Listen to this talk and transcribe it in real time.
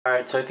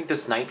Alright, so I think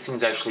this night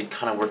scene's actually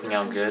kind of working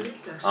out good.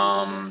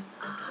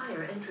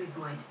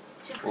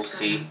 We'll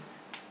see.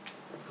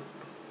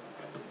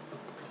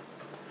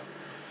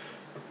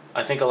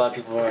 I think a lot of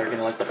people are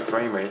gonna like the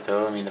frame rate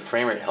though. I mean, the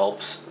frame rate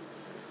helps.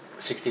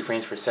 60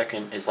 frames per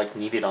second is like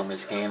needed on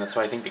this game. That's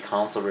why I think the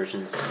console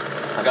versions,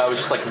 like I was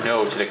just like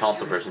no to the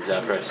console versions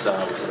after I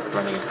saw it was like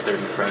running at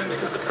 30 frames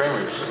because the frame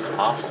rate was just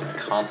awful in the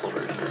console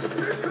versions.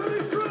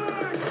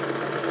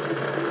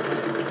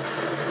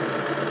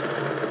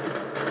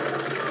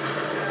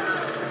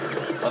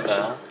 What the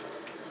hell?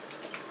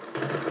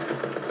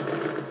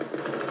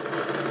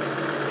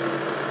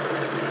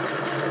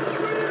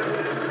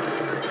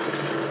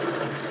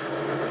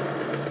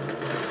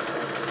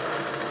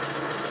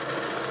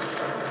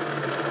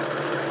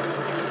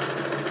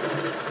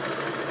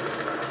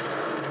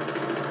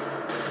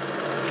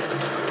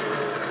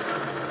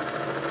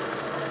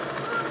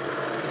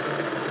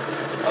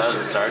 Oh, that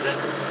was a sergeant?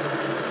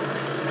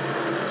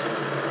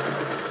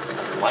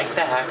 I'd like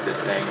to hack this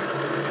thing.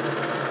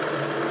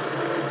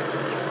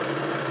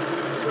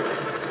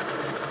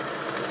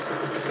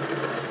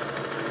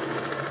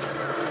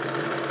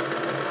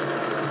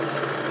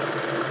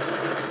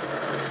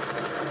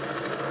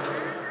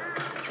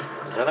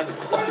 Is there like a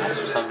class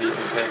or something you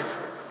can pick?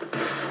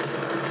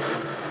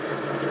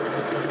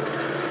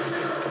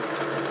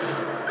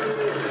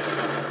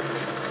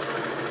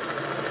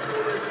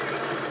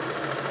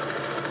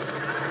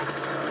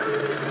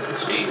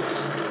 Jeez.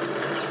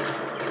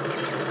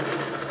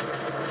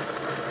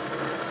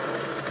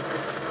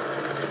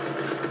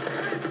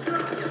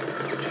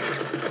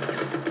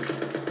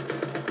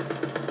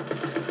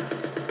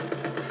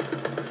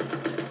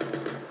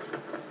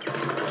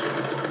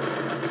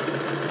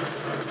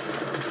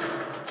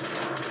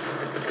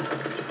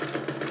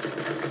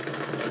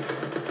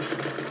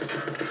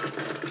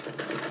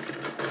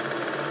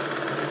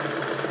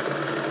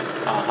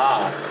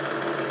 Aha.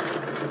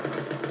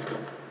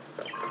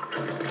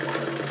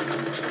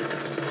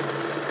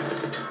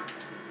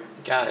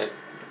 Got it.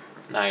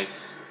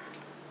 Nice.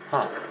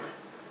 Huh.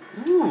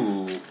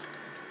 Ooh.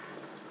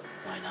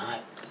 Why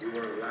not? You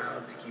are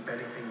allowed to keep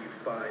anything you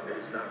find that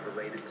is not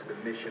related to the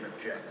mission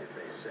objective,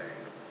 they say.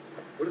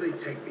 What do they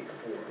take me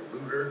for? A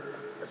looter?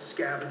 A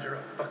scavenger?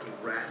 A fucking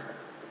rat?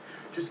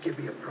 Just give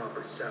me a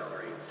proper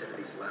salary instead of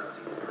these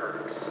lousy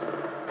perks.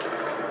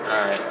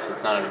 Alright, so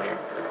it's not over here.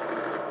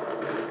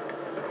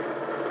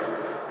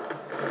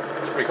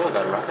 It's pretty cool, I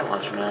got a rocket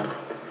launcher now.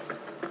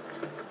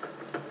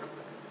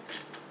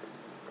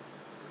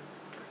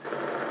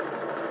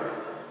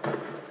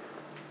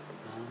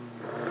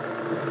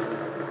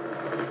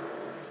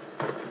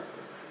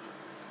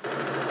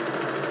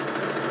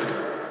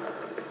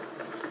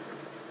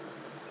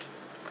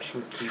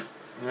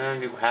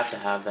 You have to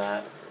have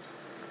that.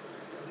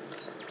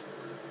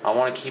 I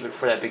want to keep it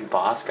for that big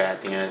boss guy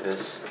at the end of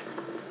this.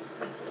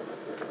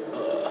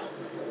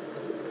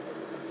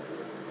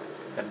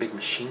 That big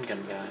machine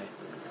gun guy.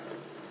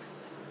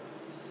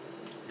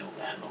 No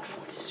ammo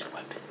for this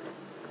weapon.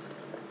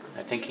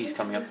 I think he's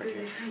coming up right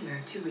here.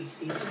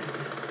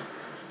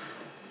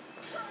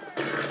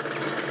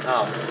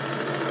 Oh.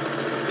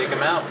 Take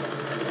him out.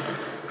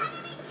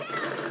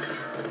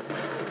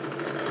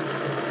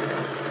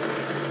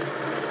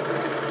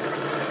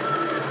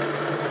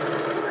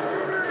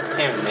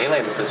 Can't even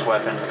melee with this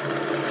weapon.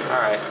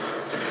 Alright.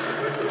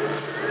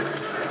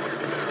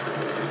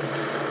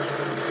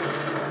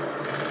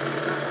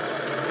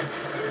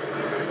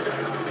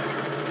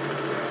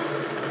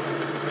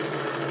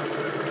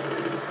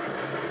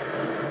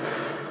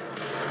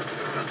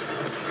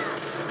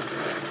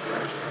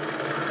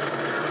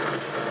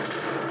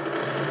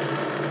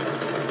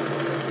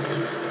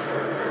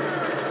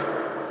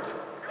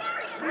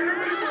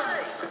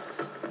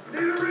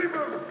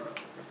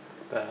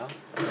 The hell?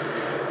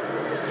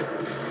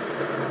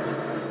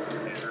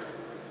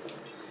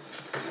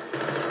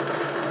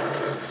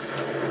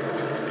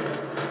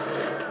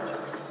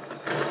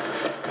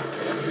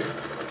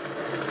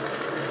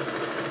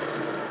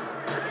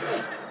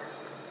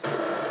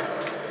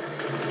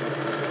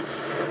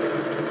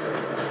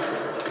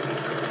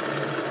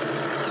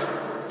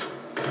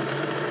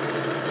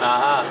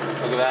 Aha,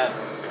 look at that.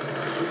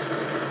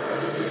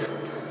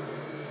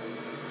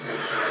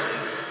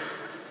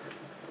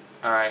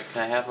 Alright,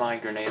 can I have my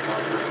grenade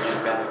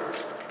launcher back?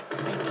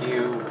 Thank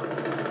you.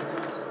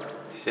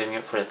 Saving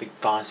it for that big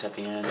boss at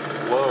the end.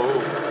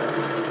 Whoa!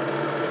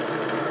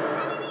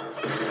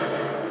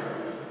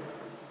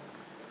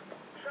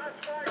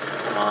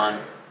 Come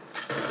on.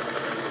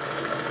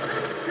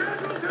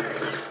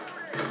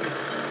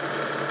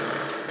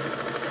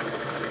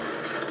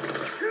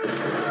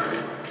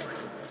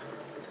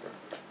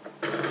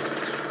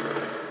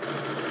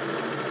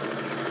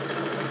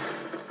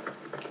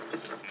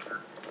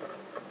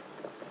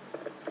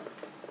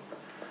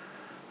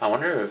 I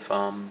wonder if,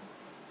 no,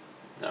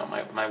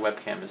 my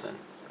webcam isn't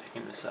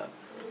picking this up.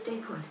 Stay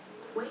put.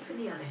 Wait for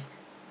the others.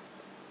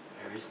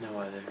 There is no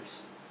others.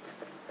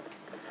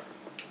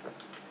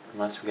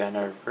 Unless we got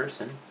another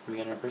person. Did we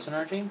get another person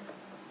on our team?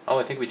 Oh,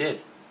 I think we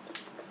did.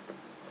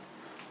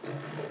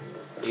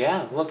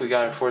 Yeah, look, we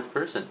got a fourth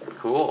person.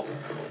 Cool.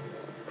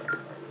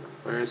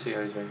 Where is he?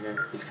 Oh, he's right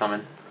here. He's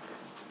coming.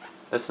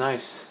 That's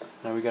nice.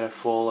 Now we got a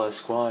full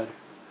squad.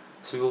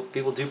 So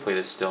people do play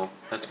this still.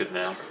 That's good to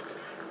know.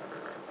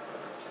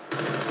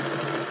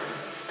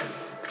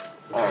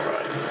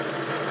 Alright.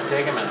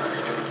 Take him out.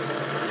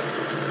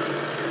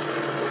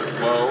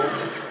 Whoa.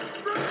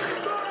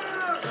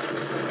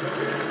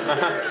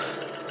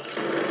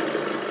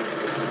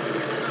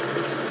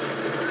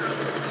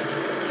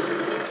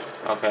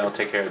 Okay, I'll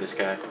take care of this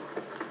guy.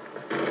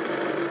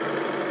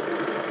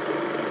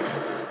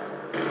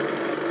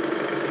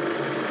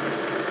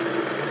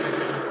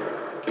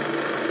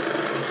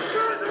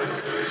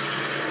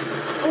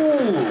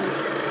 Ooh!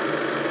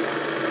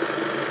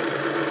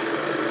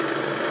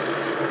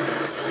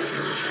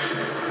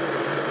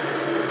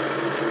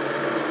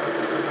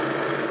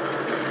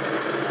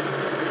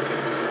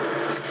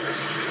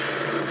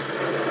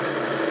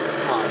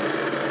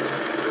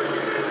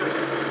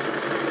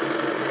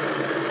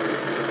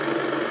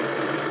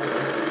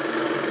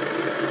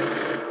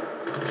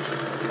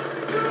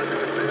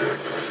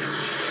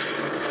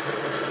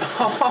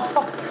 Come on.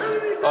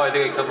 Oh, I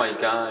think I killed my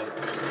guy.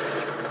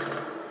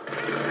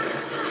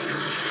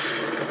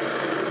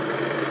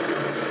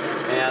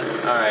 Man,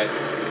 alright.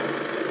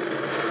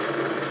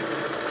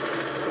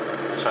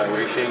 Sorry,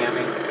 were you shooting at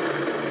me?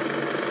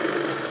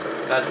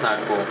 That's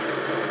not cool.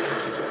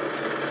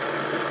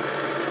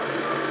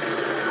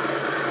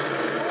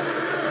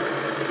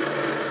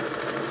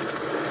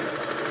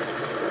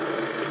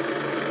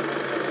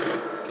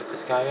 Get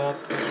this guy up.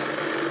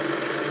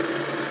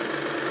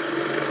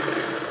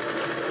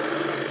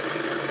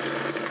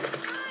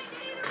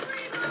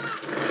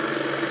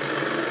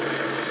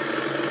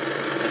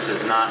 This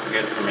is not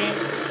good for me.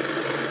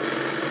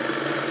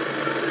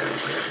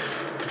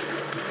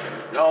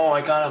 Oh,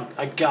 I got him.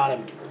 I got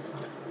him.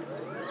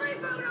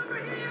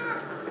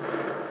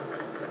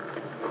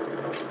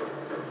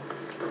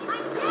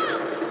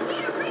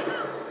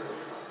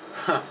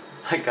 Huh,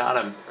 I got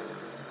him.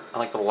 At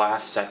like the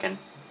last second.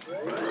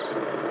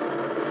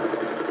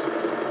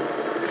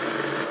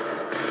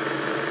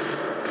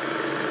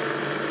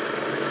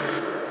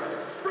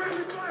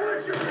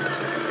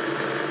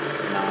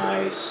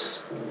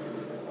 Nice.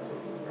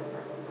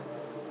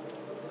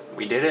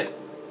 We did it.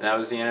 That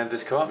was the end of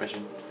this co-op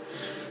mission.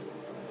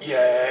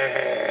 Yeah.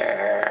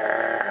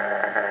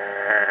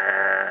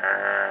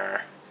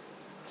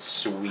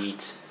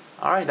 Sweet.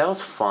 Alright, that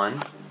was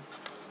fun.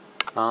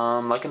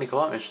 Liking the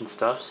co-op mission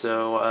stuff,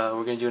 so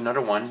we're gonna do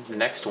another one, the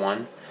next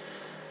one.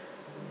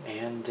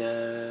 And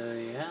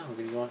yeah, we're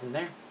gonna go on from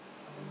there.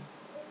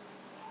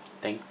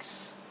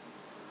 Thanks.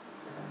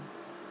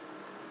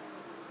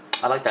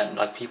 I like that,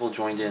 like people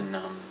joined in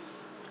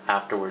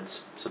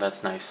afterwards, so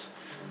that's nice.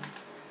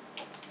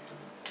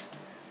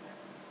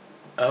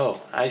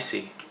 Oh, I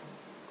see.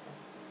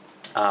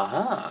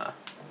 Aha.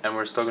 And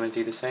we're still gonna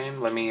do the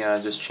same. Let me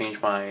just change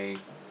my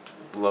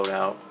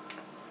loadout.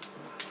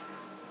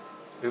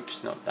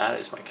 Oops, no, that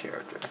is my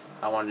character.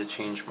 I wanted to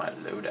change my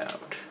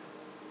loadout.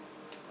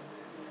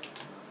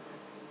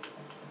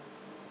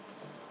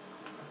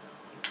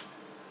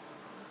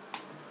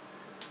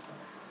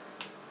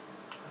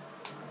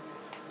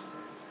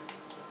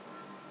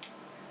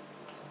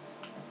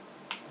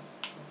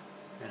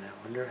 And I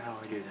wonder how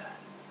I do that.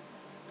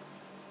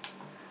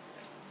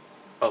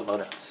 Oh,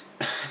 loadouts.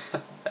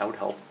 That would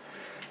help.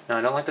 No,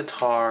 I don't like the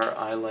tar.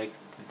 I like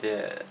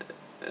the...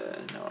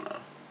 no.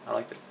 I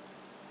like the...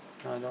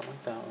 No, I don't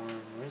like that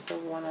one. Where's the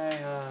one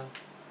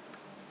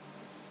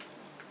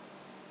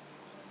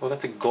Oh,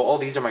 that's a gold. Oh,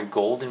 these are my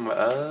golden...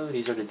 Oh,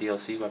 these are the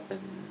DLC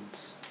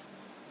weapons.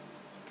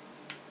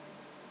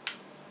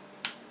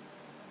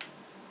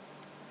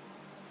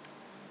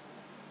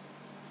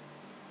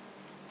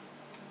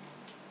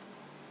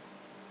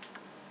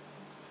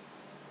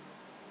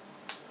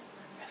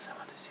 Guess I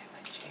want to see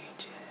my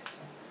changes.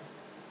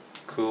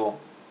 Cool.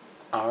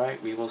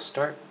 Alright, we will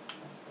start.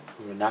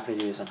 We're not going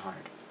to do this on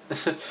hard.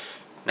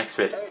 Next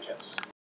bit. Agents,